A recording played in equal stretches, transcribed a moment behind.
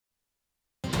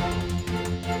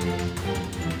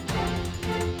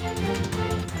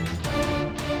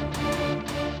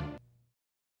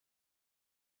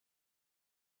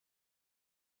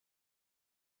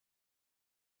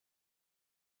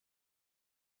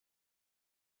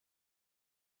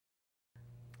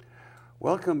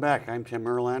Welcome back. I'm Tim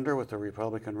Erlander with the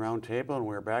Republican Roundtable, and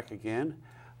we're back again.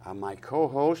 My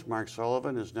co-host, Mark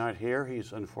Sullivan, is not here.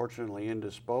 He's unfortunately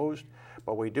indisposed,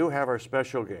 but we do have our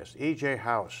special guest, E.J.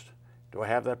 Haust. Do I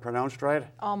have that pronounced right?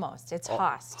 Almost. It's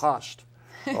Haust. Haust.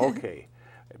 Okay.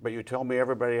 But you tell me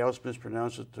everybody else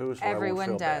mispronounces it too, so Everyone I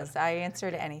won't feel does. bad. I answer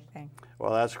to anything.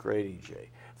 Well, that's great, E.J.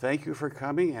 Thank you for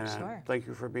coming, and Sure. thank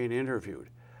you for being interviewed.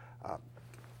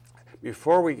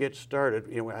 Before we get started,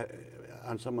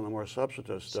 on some of the more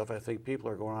substantive stuff, I think people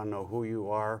are going to know who you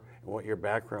are and what your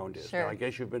background is. Sure. Now, I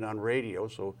guess you've been on radio,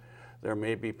 so there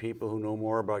may be people who know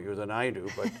more about you than I do.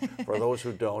 But for those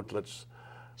who don't, let's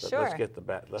get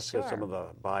some of the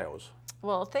bios.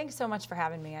 Well, thanks so much for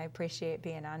having me. I appreciate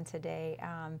being on today.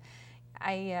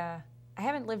 I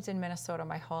haven't lived in Minnesota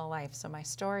my whole life, so my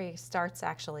story starts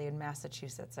actually in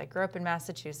Massachusetts. I grew up in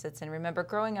Massachusetts and remember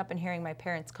growing up and hearing my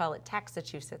parents call it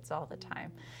Taxachusetts all the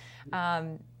time.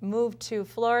 Moved to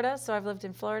Florida, so I've lived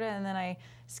in Florida, and then I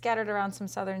scattered around some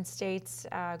southern states,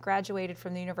 graduated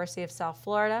from the University of South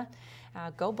Florida,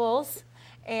 go Bulls,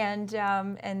 and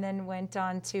then went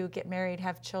on to get married,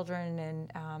 have children,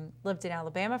 and lived in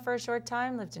Alabama for a short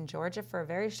time, lived in Georgia for a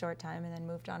very short time, and then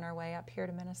moved on our way up here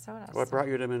to Minnesota. What brought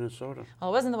you to Minnesota? Well,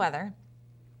 it wasn't the weather.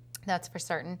 That's for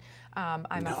certain.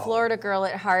 I'm a Florida girl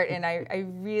at heart, and I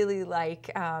really like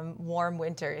warm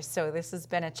winters, so this has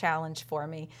been a challenge for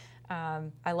me.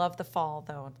 I love the fall,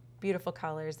 though. Beautiful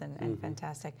colors and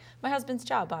fantastic. My husband's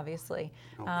job, obviously.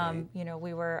 Okay. You know,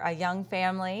 we were a young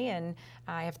family, and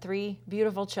I have 3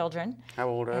 beautiful children. How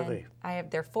old are they?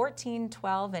 They're 14,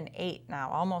 12, and 8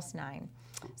 now, almost 9.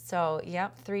 So,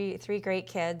 yep, three great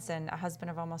kids, and a husband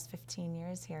of almost 15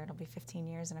 years here. It'll be 15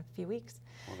 years in a few weeks.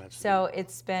 Well, that's so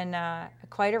it's been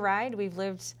quite a ride. We've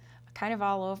lived kind of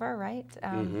all over, right?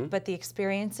 But the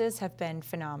experiences have been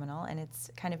phenomenal, and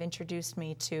it's kind of introduced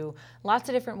me to lots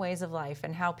of different ways of life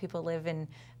and how people live in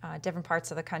different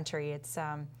parts of the country.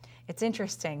 It's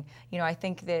interesting. You know, I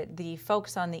think that the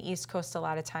folks on the East Coast a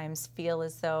lot of times feel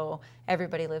as though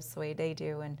everybody lives the way they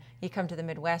do, and you come to the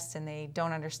Midwest and they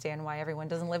don't understand why everyone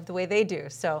doesn't live the way they do.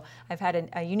 So I've had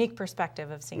a unique perspective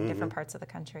of seeing different parts of the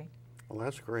country. Well,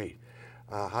 that's great.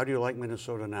 How do you like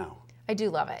Minnesota now? I do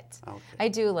love it. Okay. I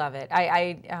do love it.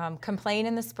 I complain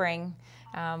in the spring.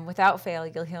 Without fail,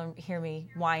 you'll hear me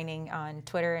whining on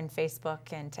Twitter and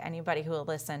Facebook and to anybody who will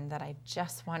listen that I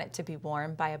just want it to be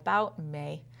warm by about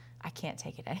May. I can't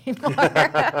take it anymore.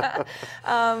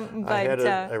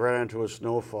 I ran into a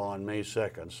snowfall on May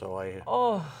 2nd, so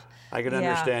I can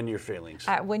understand your feelings.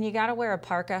 When you got to wear a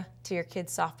parka to your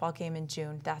kid's softball game in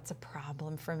June, that's a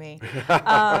problem for me.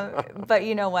 But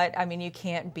you know what? I mean, you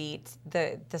can't beat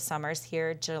the summers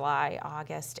here. July,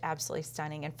 August, absolutely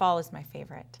stunning. And fall is my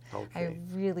favorite. Okay. I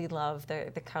really love the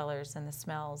colors and the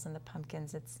smells and the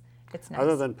pumpkins. It's nice.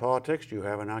 Other than politics, do you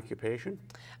have an occupation?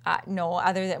 No,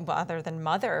 other than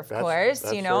mother, of course.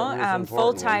 That's you know,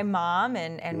 full-time mom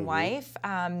and wife,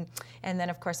 and then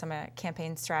of course I'm a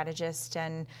campaign strategist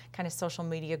and kind of social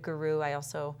media guru. I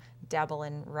also dabble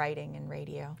in writing and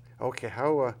radio. Okay,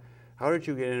 how did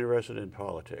you get interested in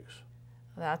politics?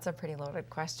 That's a pretty loaded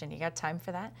question. You got time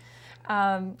for that?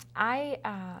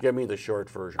 Give me the short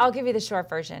version. I'll give you the short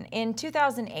version. In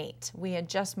 2008, we had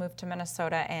just moved to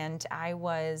Minnesota, and I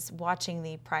was watching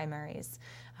the primaries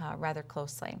rather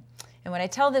closely. And when I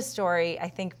tell this story, I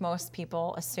think most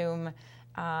people assume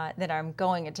that I'm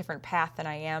going a different path than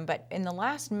I am, but in the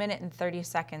last minute and 30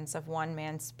 seconds of one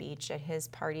man's speech at his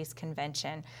party's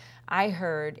convention, I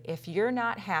heard, if you're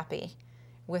not happy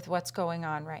with what's going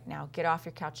on right now, get off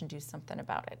your couch and do something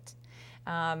about it.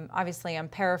 Obviously, I'm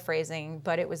paraphrasing,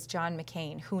 but it was John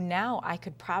McCain, who now I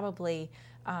could probably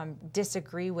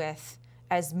disagree with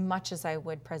as much as I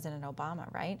would President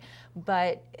Obama, right?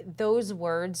 But those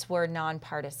words were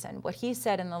nonpartisan. What he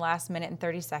said in the last minute and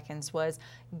 30 seconds was,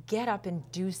 get up and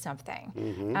do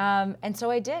something. And so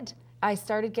I did. I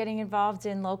started getting involved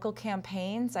in local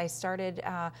campaigns. I started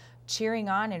cheering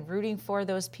on and rooting for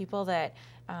those people that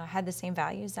had the same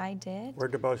values I did.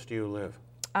 Whereabouts do you live?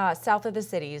 South of the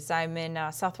cities. I'm in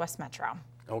Southwest Metro.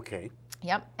 Okay.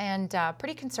 Yep, and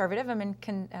pretty conservative. I'm in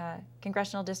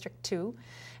Congressional District 2.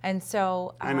 And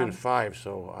so I'm in 5,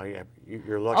 so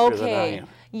you're luckier than I am.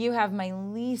 You have my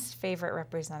least favorite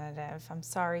representative. I'm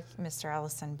sorry, Mr.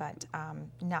 Ellison, but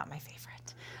not my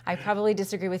favorite. I probably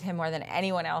disagree with him more than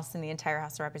anyone else in the entire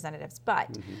House of Representatives.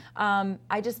 But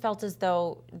I just felt as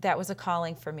though that was a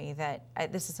calling for me, that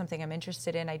this is something I'm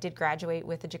interested in. I did graduate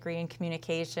with a degree in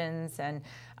communications, and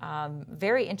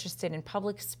very interested in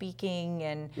public speaking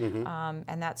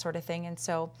and that sort of thing. And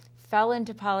so fell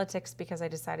into politics because I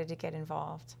decided to get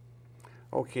involved.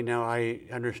 Okay, now I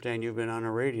understand you've been on the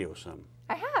radio some.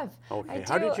 I have. Okay,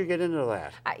 how did you get into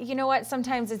that? You know what?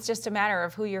 Sometimes it's just a matter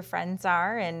of who your friends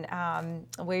are and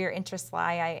where your interests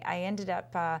lie. I ended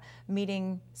up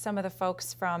meeting some of the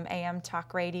folks from AM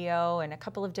Talk Radio and a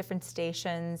couple of different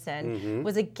stations, and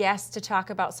was a guest to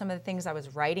talk about some of the things I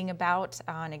was writing about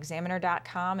on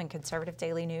Examiner.com and Conservative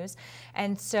Daily News.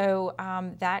 And so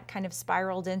that kind of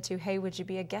spiraled into, hey, would you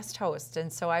be a guest host?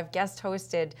 And so I've guest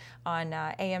hosted on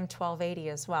AM 1280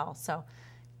 as well. So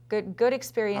good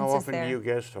experiences there. How often do you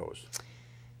guest host?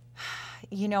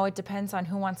 You know, it depends on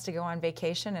who wants to go on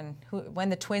vacation and when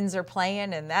the Twins are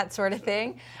playing and that sort of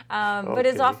thing. But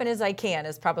as often as I can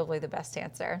is probably the best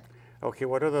answer. Okay,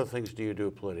 what other things do you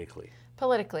do politically?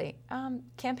 Politically,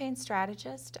 campaign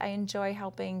strategist. I enjoy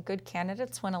helping good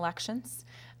candidates win elections.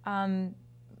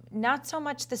 Not so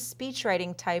much the speech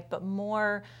writing type, but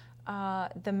more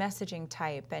the messaging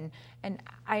type. And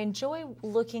I enjoy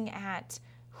looking at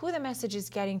who the message is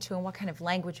getting to and what kind of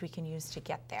language we can use to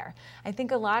get there. I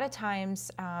think a lot of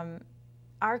times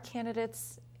our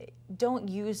candidates don't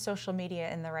use social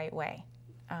media in the right way.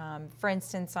 For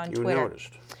instance, on Twitter. You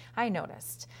noticed. I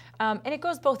noticed. And it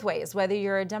goes both ways, whether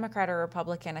you're a Democrat or a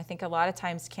Republican. I think a lot of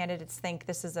times candidates think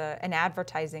this is an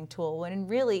advertising tool, when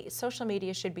really social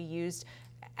media should be used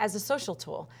as a social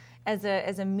tool, as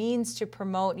a means to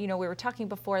promote. You know, we were talking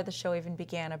before the show even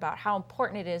began about how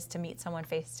important it is to meet someone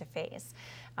face to face.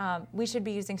 We should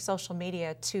be using social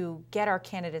media to get our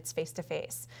candidates face to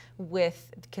face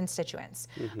with constituents.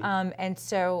 And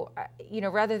so, you know,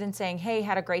 rather than saying, hey,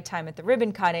 had a great time at the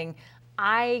ribbon cutting,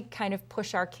 I kind of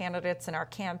push our candidates and our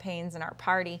campaigns and our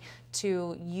party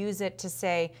to use it to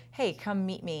say, hey, come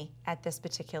meet me at this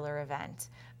particular event.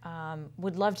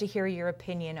 Would love to hear your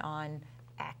opinion on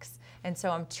X. And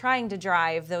so I'm trying to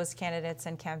drive those candidates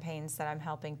and campaigns that I'm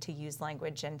helping to use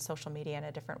language and social media in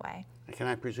a different way. Can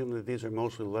I presume that these are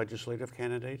mostly legislative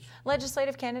candidates?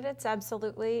 Legislative candidates,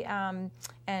 absolutely, and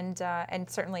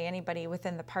certainly anybody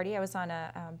within the party. I was on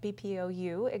a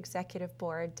BPOU executive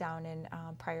board down in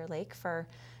Prior Lake for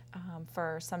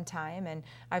some time, and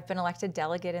I've been elected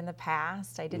delegate in the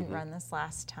past. I didn't run this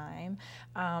last time,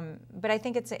 but I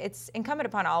think it's incumbent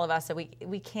upon all of us that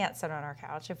we can't sit on our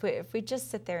couch. If we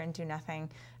just sit there and do nothing,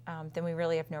 then we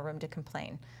really have no room to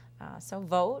complain. So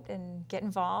vote and get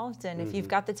involved, and if you've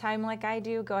got the time like I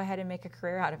do, go ahead and make a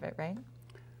career out of it, right?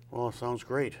 Well, it sounds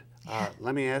great.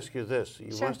 Let me ask you this.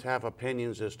 You must have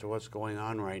opinions as to what's going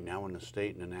on right now in the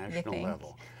state and the national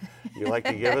level. You like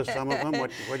to give us some of them?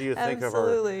 What do you think of our...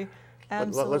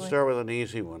 Absolutely. Let's start with an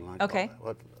easy one. Okay.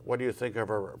 What do you think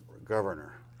of our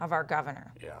governor? Of our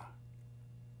governor? Yeah.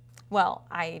 Well,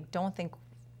 I don't think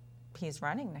he's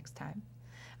running next time.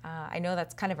 I know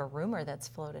that's kind of a rumor that's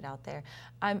floated out there.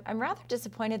 I'm rather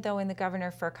disappointed, though, in the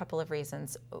governor for a couple of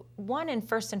reasons. One, and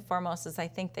first and foremost, is I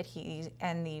think that he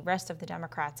and the rest of the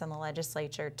Democrats in the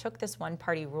legislature took this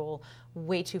one-party rule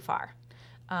way too far.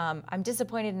 I'm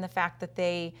disappointed in the fact that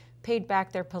they paid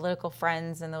back their political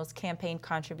friends and those campaign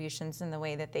contributions in the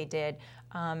way that they did,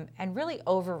 and really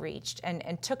overreached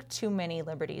and took too many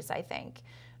liberties, I think.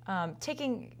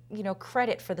 Taking,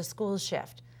 credit for the school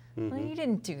shift. Well, you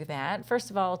didn't do that.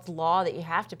 First of all, it's law that you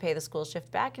have to pay the school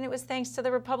shift back, and it was thanks to the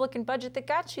Republican budget that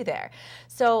got you there.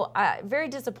 So very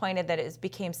disappointed that it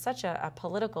became such a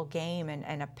political game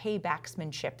and a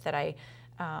paybacksmanship that I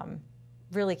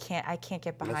really can't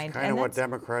get behind. That's kind of what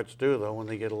Democrats do, though, when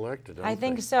they get elected, don't they? I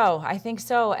think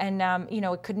so. And,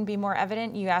 it couldn't be more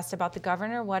evident. You asked about the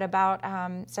governor. What about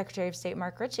Secretary of State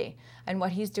Mark Ritchie and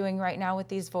what he's doing right now with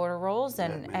these voter rolls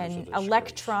and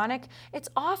electronic? It's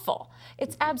awful.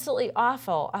 It's absolutely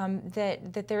awful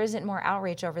that there isn't more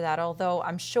outrage over that, although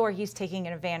I'm sure he's taking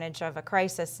advantage of a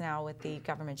crisis now with the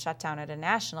government shutdown at a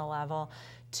national level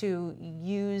to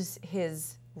use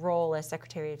his role as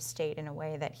Secretary of State in a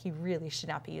way that he really should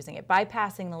not be using it.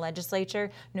 Bypassing the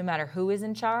legislature, no matter who is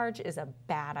in charge, is a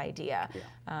bad idea.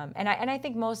 Yeah. And I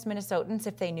think most Minnesotans,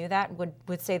 if they knew that,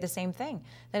 would say the same thing.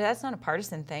 That's not a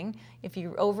partisan thing. If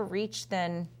you overreach,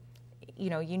 then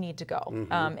you need to go.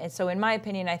 And so in my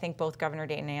opinion, I think both Governor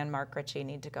Dayton and Mark Ritchie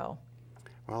need to go.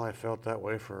 Well, I felt that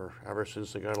way for ever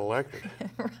since they got elected.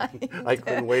 Right. I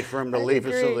couldn't wait for them to leave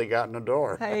until they got in the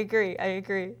door. I agree. I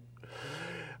agree.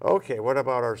 Okay, what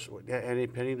about any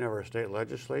opinion of our state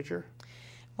legislature?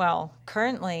 Well,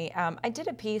 currently, I did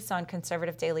a piece on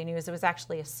Conservative Daily News. It was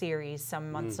actually a series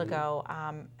some months ago,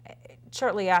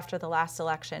 shortly after the last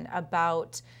election,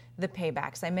 about the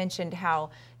paybacks. I mentioned how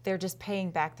they're just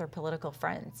paying back their political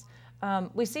friends.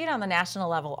 We see it on the national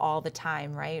level all the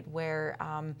time, right, where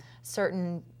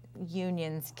certain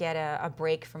unions get a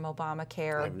break from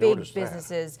Obamacare.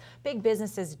 Big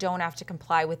businesses don't have to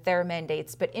comply with their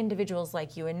mandates, but individuals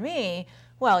like you and me,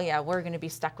 well, yeah, we're going to be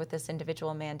stuck with this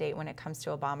individual mandate when it comes to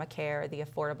Obamacare, the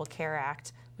Affordable Care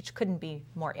Act, which couldn't be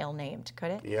more ill-named,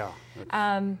 could it? Yeah.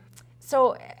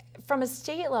 So from a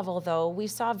state level, though, we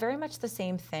saw very much the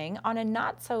same thing on a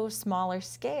not so smaller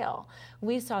scale.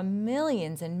 We saw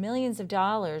millions and millions of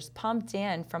dollars pumped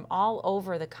in from all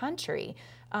over the country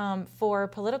for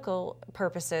political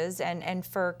purposes and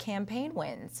for campaign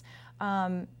wins.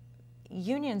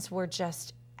 Unions were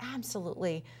just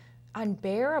absolutely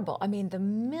unbearable. I mean, the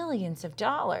millions of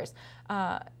dollars.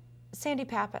 Sandy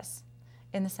Pappas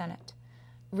in the Senate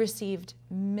received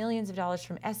millions of dollars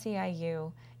from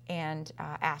SEIU and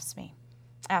AFSCME.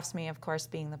 AFSCME, of course,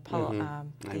 being the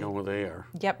I know who they are.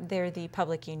 Yep, they're the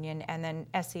public union, and then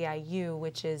SEIU,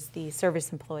 which is the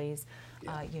Service Employees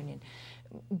Union.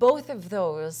 Both of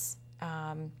those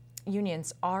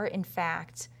unions are, in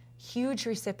fact, huge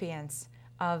recipients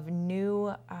of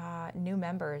new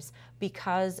members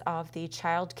because of the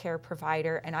child care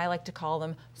provider, and I like to call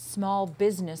them small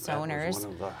business owners.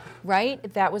 Right?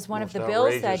 That was one of the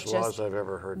bills that just laws I've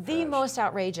ever heard the passed. most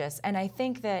outrageous. And I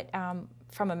think that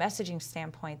from a messaging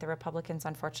standpoint, the Republicans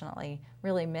unfortunately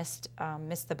really missed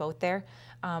the boat there.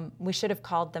 We should have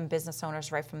called them business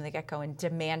owners right from the get-go and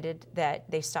demanded that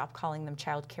they stop calling them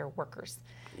child care workers.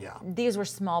 Yeah. These were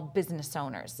small business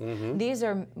owners. These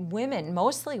are women,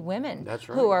 mostly women, That's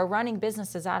right. who are running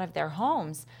businesses out of their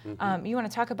homes. You want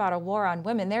to talk about a war on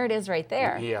women, there it is right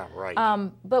there. Yeah, right.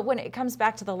 But when it comes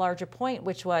back to the larger point,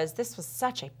 which was this was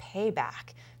such a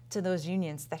payback to those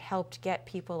unions that helped get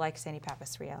people like Sandy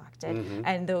Pappas reelected,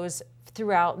 and those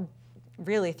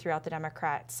really throughout the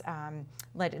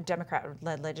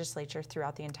Democrat-led legislature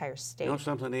throughout the entire state. You know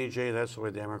something, EJ? That's the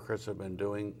way Democrats have been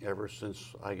doing ever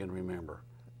since I can remember.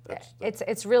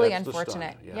 It's really that's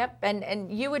unfortunate. The stunt, yeah. Yep, and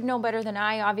you would know better than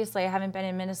I. Obviously, I haven't been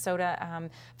in Minnesota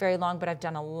very long, but I've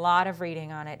done a lot of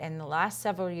reading on it, and the last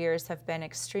several years have been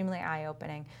extremely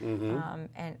eye-opening,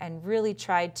 and really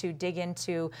tried to dig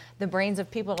into the brains of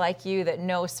people like you that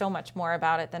know so much more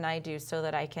about it than I do, so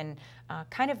that I can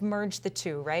kind of merge the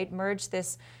two, right? Merge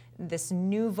this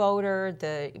new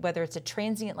voter, whether it's a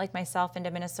transient like myself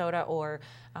into Minnesota or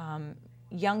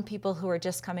young people who are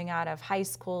just coming out of high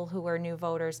school who are new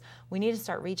voters. We need to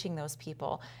start reaching those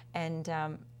people. And,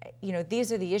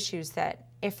 these are the issues that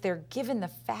if they're given the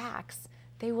facts,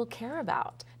 they will care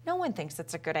about. No one thinks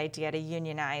it's a good idea to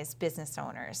unionize business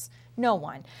owners. No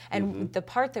one. And the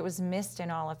part that was missed in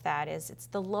all of that is it's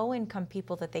the low-income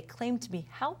people that they claim to be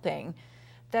helping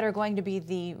that are going to be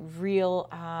the real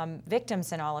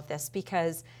victims in all of this,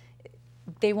 because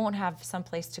they won't have some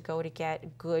place to go to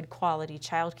get good quality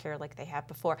child care like they have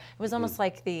before. It was almost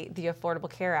like the Affordable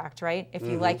Care Act, right? If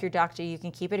you like your doctor, you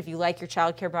can keep it. If you like your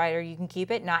child care provider, you can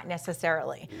keep it. Not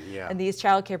necessarily. Yeah. And these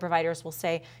child care providers will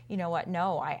say, you know what,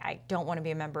 no, I don't want to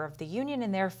be a member of the union,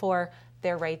 and therefore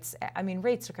their rates are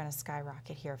going to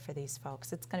skyrocket here for these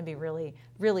folks. It's going to be really,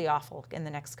 really awful in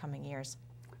the next coming years.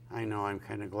 I know. I'm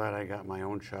kind of glad I got my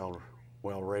own child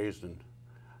well raised, and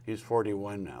he's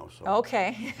 41 now, so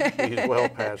okay. he's well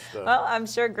past. Well, I'm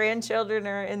sure grandchildren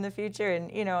are in the future,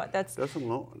 and that's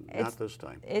not this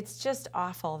time. It's just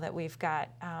awful that we've got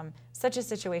such a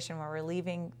situation where we're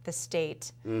leaving the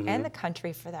state and the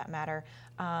country, for that matter,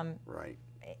 right,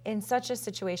 in such a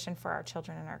situation for our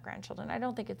children and our grandchildren. I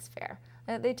don't think it's fair.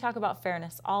 They talk about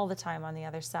fairness all the time on the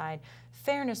other side.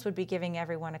 Fairness would be giving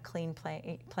everyone a clean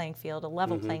playing field, a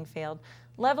level playing field.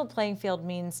 Level playing field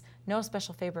means no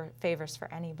special favors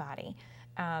for anybody.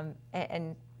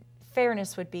 And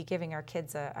fairness would be giving our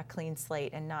kids a clean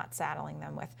slate and not saddling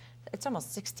them with, it's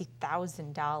almost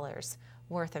 $60,000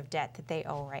 worth of debt that they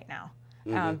owe right now,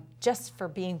 just for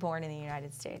being born in the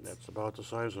United States. That's about the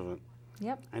size of it.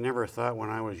 Yep. I never thought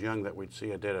when I was young that we'd see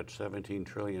a debt at $17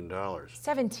 trillion.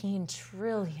 $17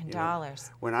 trillion.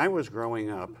 When I was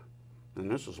growing up, and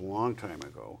this is a long time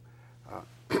ago,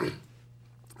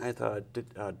 I thought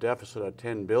a deficit of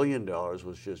 $10 billion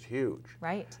was just huge.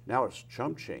 Right. Now it's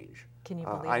chump change. Can you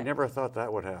believe it? I never thought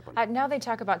that would happen. Now they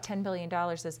talk about $10 billion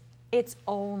as it's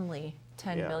only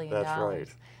 $10 billion.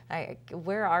 That's right.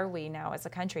 Where are we now as a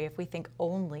country if we think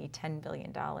only $10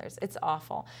 billion? It's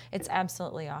awful. It's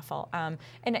absolutely awful. And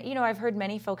you know, I've heard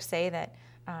many folks say that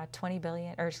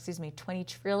 20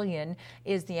 trillion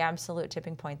is the absolute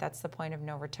tipping point. That's the point of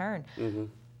no return.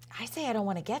 I say I don't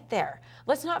want to get there.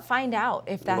 Let's not find out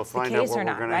if that's the case or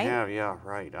not, right? Yeah,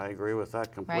 right. I agree with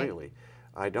that completely.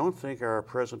 Right. I don't think our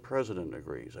present president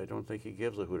agrees. I don't think he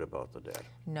gives a hoot about the debt.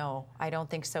 No, I don't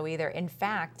think so either. In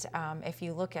fact, if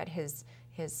you look at his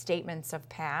statements of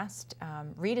past,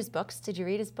 read his books. Did you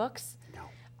read his books? No.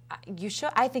 You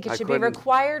should. I think it should be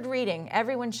required reading.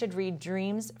 Everyone should read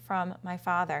Dreams from My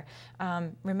Father.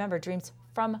 Remember, Dreams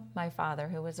from My Father,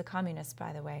 who was a communist,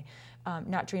 by the way,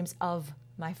 not Dreams of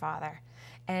My Father.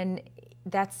 And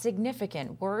that's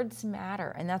significant. Words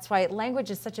matter, and that's why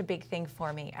language is such a big thing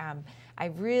for me. I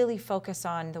really focus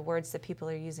on the words that people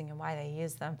are using and why they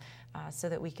use them so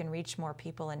that we can reach more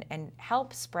people and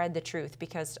help spread the truth,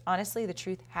 because honestly, the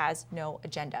truth has no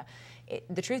agenda.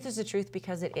 The truth is the truth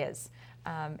because it is.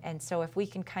 And so if we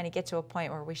can kind of get to a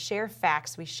point where we share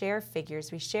facts, we share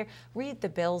figures, read the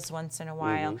bills once in a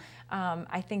while,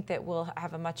 I think that we'll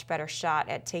have a much better shot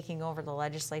at taking over the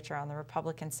legislature on the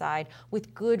Republican side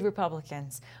with good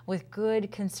Republicans, with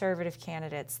good conservative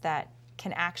candidates that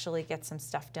can actually get some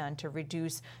stuff done to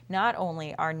reduce not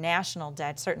only our national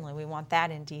debt, certainly we want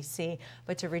that in D.C.,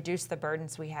 but to reduce the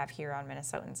burdens we have here on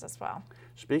Minnesotans as well.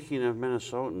 Speaking of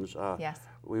Minnesotans, yes.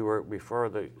 We were, before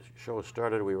the show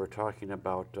started, we were talking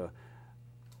about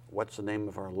what's the name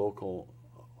of our local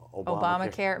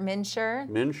Obamacare, MNsure?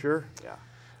 MNsure, yeah.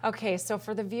 Okay, so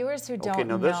for the viewers who don't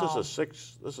know. This is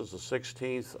the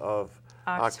 16th of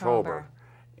October.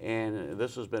 And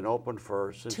this has been open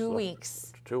for since 2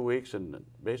 weeks. 2 weeks and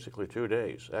basically 2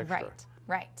 days extra.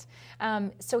 Right.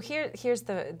 So here's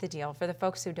the deal. For the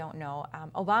folks who don't know,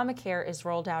 Obamacare is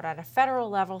rolled out at a federal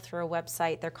level through a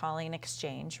website they're calling an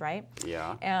exchange, right?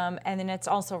 Yeah. And then it's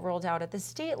also rolled out at the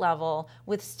state level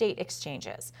with state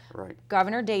exchanges. Right.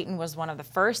 Governor Dayton was one of the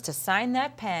first to sign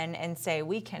that pen and say,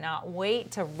 we cannot wait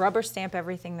to rubber stamp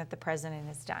everything that the president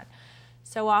has done.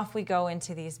 So off we go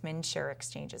into these MNsure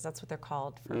exchanges. That's what they're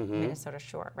called for Minnesota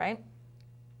short, right?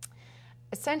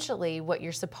 Essentially, what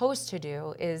you're supposed to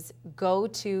do is go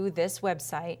to this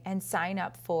website and sign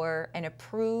up for an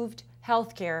approved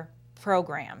healthcare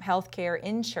program, healthcare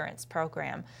insurance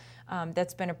program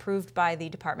that's been approved by the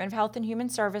Department of Health and Human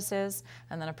Services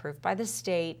and then approved by the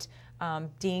state,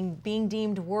 being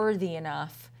deemed worthy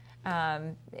enough.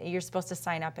 You're supposed to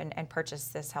sign up and purchase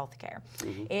this health care.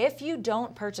 If you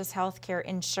don't purchase health care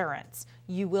insurance,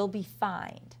 you will be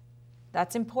fined.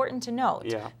 That's important to note.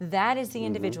 Yeah. That is the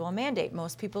individual mandate.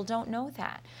 Most people don't know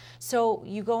that. So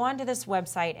you go onto this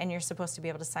website and you're supposed to be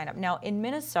able to sign up. Now in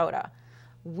Minnesota,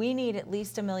 we need at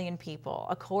least 1 million people,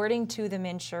 according to the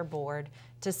MNsure board,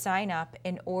 to sign up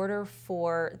in order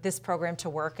for this program to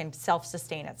work and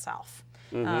self-sustain itself.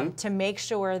 To make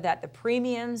sure that the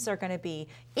premiums are going to be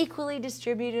equally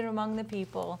distributed among the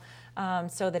people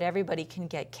so that everybody can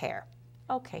get care.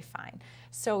 Okay, fine.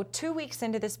 So 2 weeks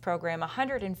into this program,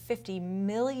 $150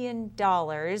 million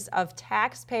of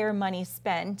taxpayer money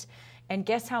spent, and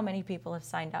guess how many people have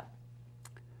signed up?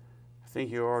 I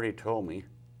think you already told me.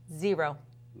 0.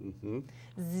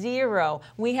 0.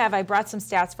 I brought some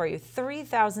stats for you.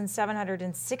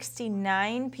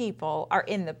 3,769 people are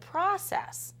in the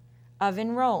process of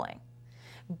enrolling,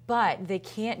 but they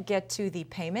can't get to the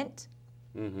payment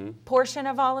portion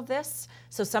of all of this.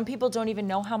 So some people don't even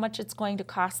know how much it's going to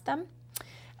cost them.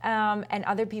 And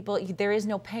other people, there is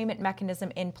no payment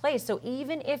mechanism in place. So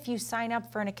even if you sign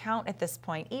up for an account at this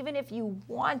point, even if you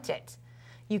want it,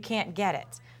 you can't get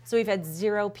it. So we've had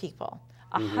 0 people,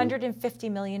 $150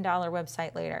 million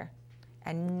website later,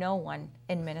 and no one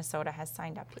in Minnesota has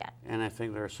signed up yet. And I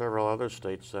think there are several other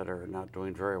states that are not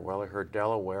doing very well. I heard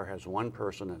Delaware has 1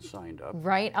 person that signed up.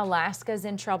 Right, Alaska's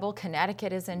in trouble,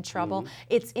 Connecticut is in trouble.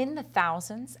 It's in the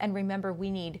thousands, and remember,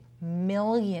 we need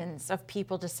millions of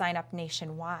people to sign up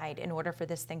nationwide in order for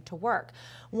this thing to work.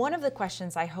 One of the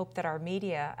questions I hope that our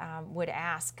media would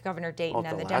ask Governor Dayton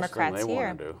and the Democrats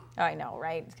here. I know,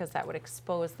 right, because that would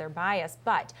expose their bias.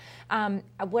 But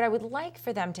what I would like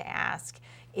for them to ask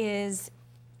is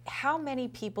how many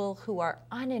people who are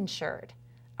uninsured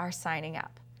are signing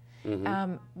up.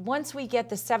 Once we get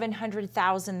the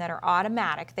 700,000 that are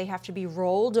automatic, they have to be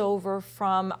rolled over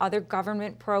from other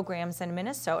government programs in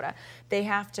Minnesota. They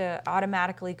have to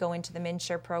automatically go into the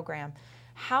MNsure program.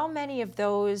 How many of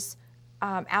those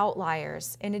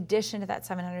outliers, in addition to that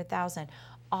 700,000,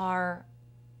 are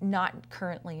not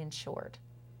currently insured?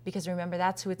 because remember,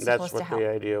 that's who it's supposed to help.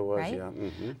 That's what the idea was, right? yeah.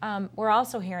 Mm-hmm. We're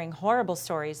also hearing horrible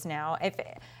stories now.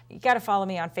 You got to follow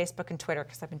me on Facebook and Twitter,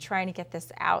 because I've been trying to get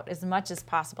this out as much as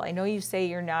possible. I know you say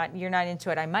you're not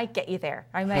into it. I might get you there.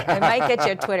 I might get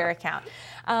you a Twitter account.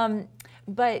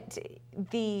 But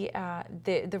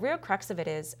the real crux of it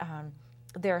is,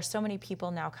 there are so many people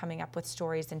now coming up with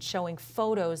stories and showing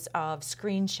photos of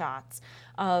screenshots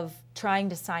of trying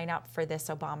to sign up for this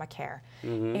Obamacare.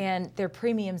 Mm-hmm. And their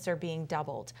premiums are being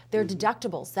doubled. Their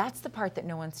deductibles, that's the part that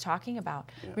no one's talking about.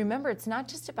 Yeah. Remember, it's not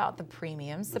just about the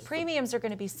premiums. The premiums are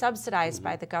going to be subsidized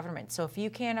by the government. So if you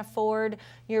can't afford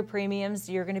your premiums,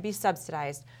 you're going to be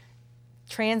subsidized.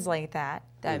 Translate that.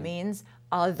 That means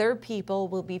other people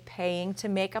will be paying to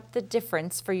make up the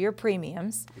difference for your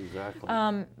premiums. Exactly.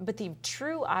 But the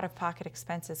true out-of-pocket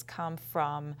expenses come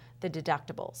from the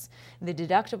deductibles. The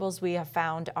deductibles, we have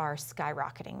found, are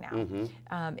skyrocketing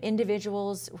now.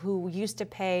 Individuals who used to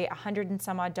pay $100 and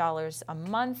some odd a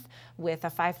month with a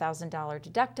 $5,000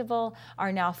 deductible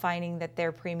are now finding that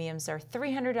their premiums are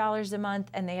 $300 a month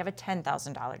and they have a $10,000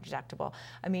 deductible.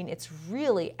 I mean, it's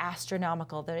really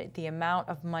astronomical, the amount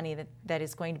of money that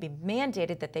is going to be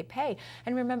mandated that they pay.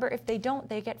 And remember, if they don't,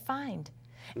 they get fined.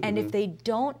 And if they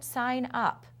don't sign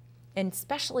up, and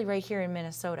especially right here in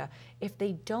Minnesota, if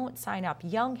they don't sign up,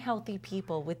 young, healthy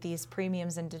people with these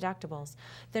premiums and deductibles,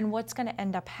 then what's going to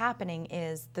end up happening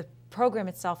is the program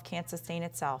itself can't sustain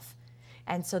itself.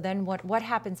 And so then what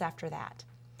happens after that?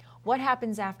 What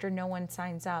happens after no one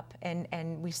signs up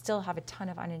and we still have a ton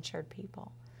of uninsured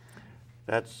people?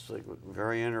 That's a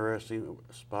very interesting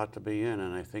spot to be in,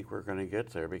 and I think we're going to get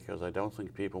there, because I don't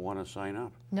think people want to sign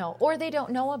up. No, or they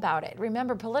don't know about it.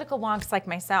 Remember, political wonks like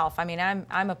myself, I mean,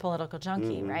 I'm a political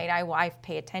junkie, right? I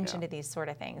pay attention to these sort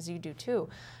of things. You do too.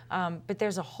 But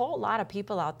there's a whole lot of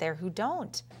people out there who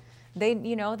don't.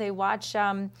 They watch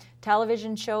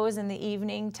television shows in the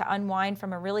evening to unwind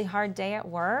from a really hard day at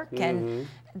work, and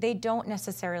they don't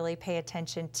necessarily pay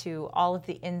attention to all of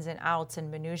the ins and outs and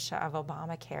minutia of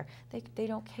Obamacare. They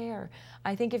don't care.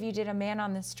 I think if you did a man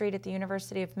on the street at the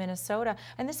University of Minnesota,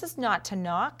 and this is not to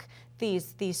knock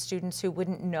these students who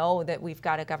wouldn't know that we've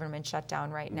got a government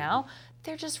shutdown right now,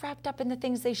 they're just wrapped up in the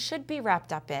things they should be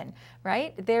wrapped up in,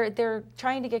 right? They're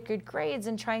trying to get good grades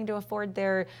and trying to afford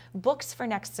their books for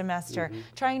next semester,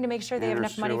 trying to make sure they have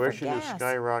enough money for gas. Tuition is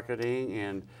skyrocketing,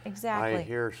 and exactly. I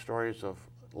hear stories of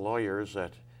lawyers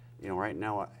that, right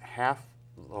now half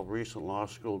of recent law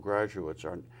school graduates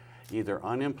are either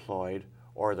unemployed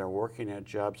or they're working at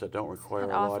jobs that don't require a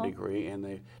law degree, and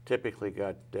they typically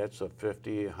got debts of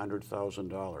 $50,000,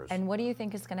 $100,000. And what do you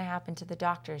think is going to happen to the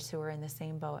doctors who are in the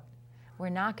same boat? We're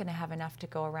not going to have enough to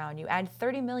go around. You add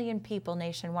 30 million people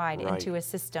nationwide into a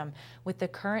system with the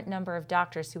current number of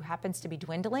doctors who happens to be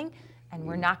dwindling, and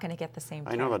we're not going to get the same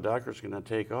care. I know the doctor's going to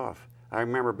take off. I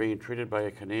remember being treated by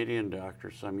a Canadian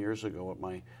doctor some years ago at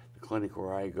the clinic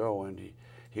where I go, and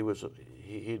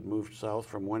he'd moved south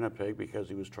from Winnipeg because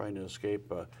he was trying to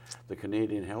escape the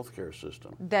Canadian healthcare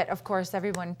system. That, of course,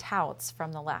 everyone touts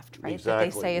from the left, right? Exactly.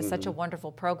 That they say is such a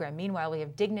wonderful program. Meanwhile, we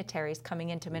have dignitaries coming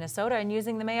into Minnesota and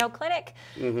using the Mayo Clinic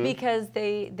because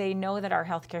they know that our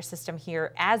healthcare system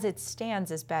here, as it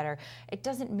stands, is better. It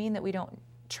doesn't mean that we don't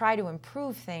try to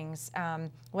improve things,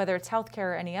 whether it's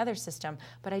healthcare or any other system,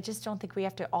 but I just don't think we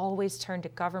have to always turn to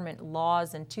government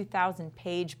laws and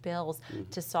 2,000-page bills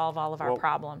to solve all of our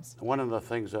problems. One of the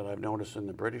things that I've noticed in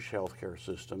the British healthcare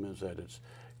system is that its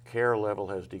care level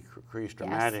has decreased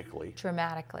dramatically. Yes,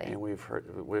 dramatically.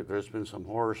 And there's been some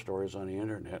horror stories on the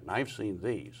internet, and I've seen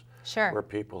these, where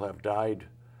people have died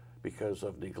because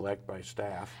of neglect by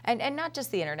staff. And not just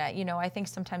the internet. I think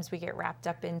sometimes we get wrapped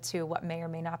up into what may or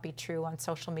may not be true on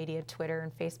social media, Twitter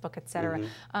and Facebook, et cetera.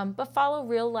 But follow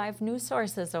real live news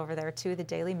sources over there too, the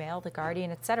Daily Mail, the Guardian,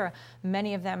 et cetera.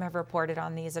 Many of them have reported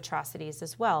on these atrocities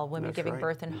as well. Women giving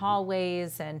birth in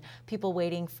hallways, and people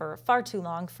waiting for far too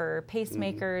long for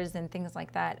pacemakers and things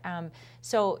like that.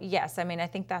 So yes, I mean, I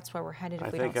think that's where we're headed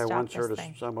if we don't stop this thing. I think I once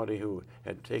heard of somebody who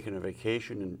had taken a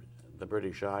vacation in the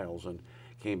British Isles and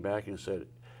came back and said,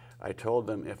 I told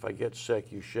them, if I get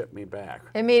sick, you ship me back.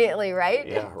 Immediately, right?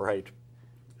 Yeah, right.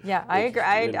 Yeah, I agree.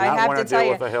 I have to tell you. Not want to deal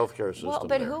with the healthcare system. Well,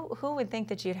 but who would think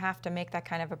that you'd have to make that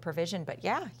kind of a provision? But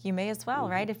yeah, you may as well,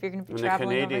 right? If you're going to be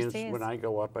traveling overseas. The Canadians, when I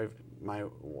go up, my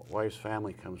wife's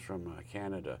family comes from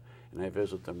Canada, and I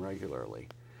visit them regularly.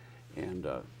 And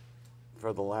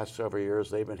for the last several years,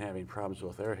 they've been having problems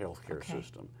with their healthcare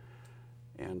system.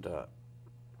 And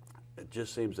it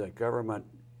just seems that government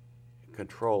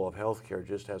control of healthcare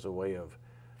just has a way of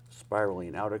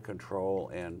spiraling out of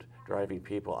control and driving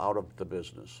people out of the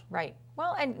business. Right.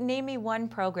 Well, and name me one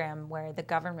program where the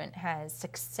government has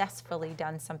successfully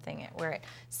done something where it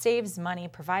saves money,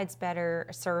 provides better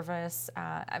service.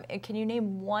 Can you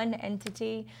name one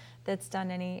entity that's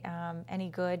done any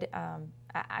good?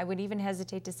 I would even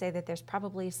hesitate to say that there's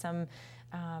probably some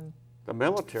the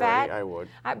military, fat, I would.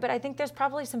 But I think there's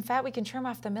probably some fat we can trim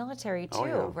off the military too, oh,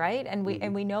 yeah. right? And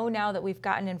we know now that we've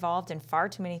gotten involved in far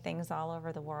too many things all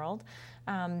over the world.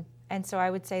 And so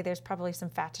I would say there's probably some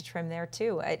fat to trim there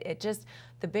too. It just,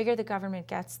 the bigger the government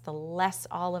gets, the less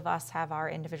all of us have our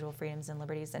individual freedoms and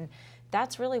liberties. And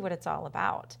that's really what it's all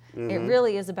about. It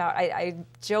really is about, I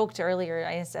joked earlier,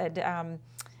 I said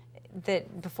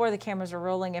that before the cameras were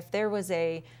rolling, if there was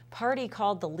a party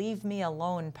called the Leave Me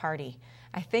Alone Party,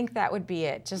 I think that would be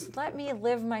it. Just let me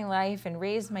live my life and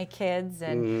raise my kids.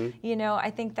 And, you know, I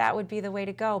think that would be the way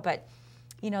to go. But,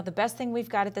 you know, the best thing we've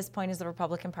got at this point is the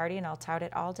Republican Party, and I'll tout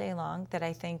it all day long, that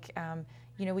I think,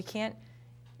 you know, we can't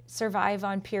survive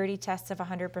on purity tests of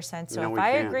 100%. So No, if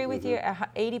I can't. agree with you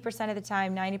 80% of the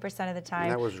time, 90% of the time,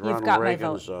 And that was you've Ronald got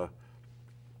Reagan's, my vote.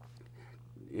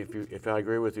 If I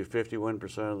agree with you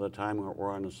 51% of the time,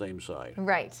 we're on the same side.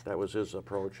 Right. That was his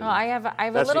approach. Well, I have a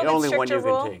that's little the bit only one stricter you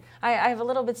can rule. take. I have a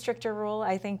little bit stricter rule.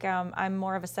 I think I'm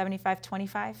more of a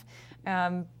 75-25.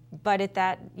 But at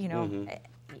that, you know,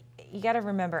 you got to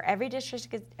remember every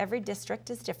district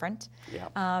is different.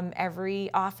 Yeah.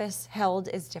 Every office held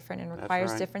is different and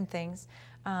requires right. different things.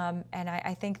 And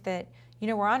I think that, you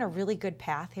know, we're on a really good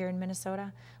path here in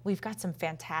Minnesota. We've got some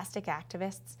fantastic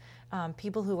activists.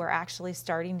 People who are actually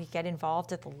starting to get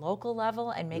involved at the local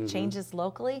level and make changes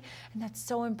locally, and that's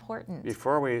so important.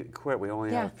 Before we quit, we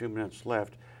only have a few minutes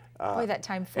left. Boy, that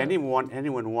time flew.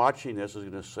 Anyone watching this is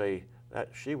going to say that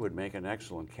she would make an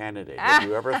excellent candidate. Have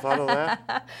you ever thought of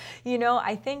that? You know,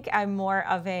 I think I'm more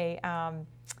of a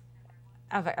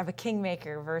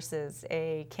kingmaker versus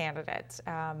a candidate.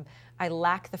 I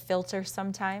lack the filter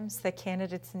sometimes that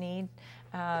candidates need,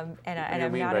 and What do you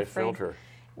I'm mean not by afraid. filter?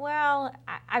 Well,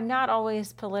 I'm not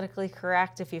always politically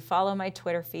correct. If you follow my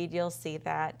Twitter feed, you'll see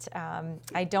that.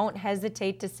 I don't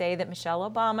hesitate to say that Michelle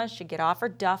Obama should get off her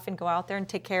duff and go out there and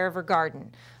take care of her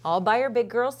garden. All by her big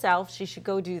girl self, she should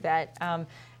go do that.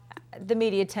 The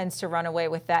media tends to run away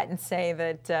with that and say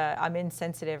that I'm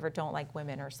insensitive or don't like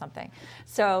women or something.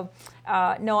 So,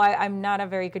 no, I'm not a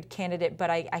very good candidate, but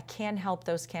I can help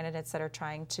those candidates that are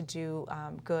trying to do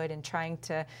good and trying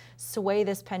to sway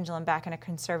this pendulum back in a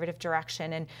conservative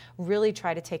direction and really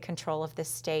try to take control of this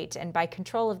state. And by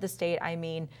control of the state, I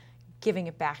mean giving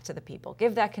it back to the people.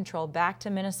 Give that control back to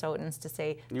Minnesotans to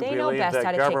say they know best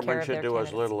how to take care of their candidates. You believe that government should do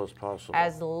as little as possible.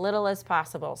 As little as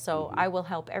possible. So I will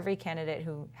help every candidate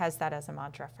who has that as a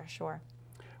mantra for sure.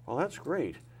 Well, that's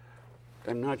great.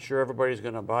 I'm not sure everybody's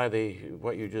going to buy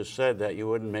what you just said, that you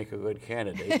wouldn't make a good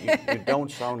candidate. You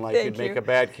don't sound like you'd make a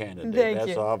bad candidate.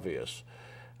 That's obvious.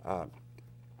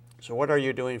 So what are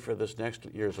you doing for this next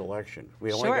year's election?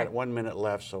 We only got 1 minute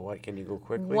left, so what, can you go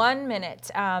quickly? 1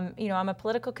 minute. You know, I'm a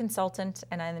political consultant,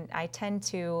 and I tend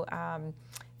to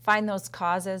find those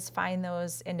causes, find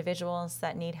those individuals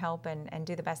that need help, and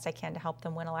do the best I can to help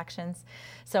them win elections.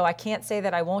 So I can't say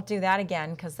that I won't do that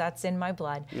again, because that's in my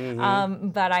blood.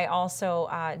 But I also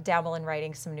dabble in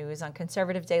writing some news on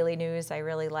Conservative Daily News. I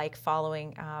really like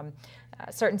following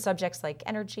certain subjects like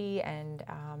energy and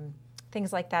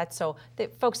things like that. So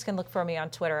folks can look for me on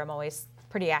Twitter. I'm always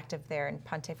pretty active there and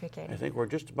pontificating. I think we're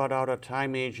just about out of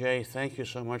time, EJ. Thank you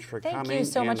so much for coming. Thank you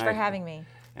so much for having me.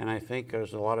 And I think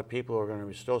there's a lot of people who are going to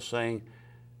be still saying,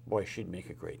 boy, she'd make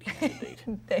a great candidate.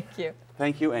 Thank you.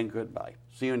 Thank you and goodbye.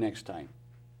 See you next time.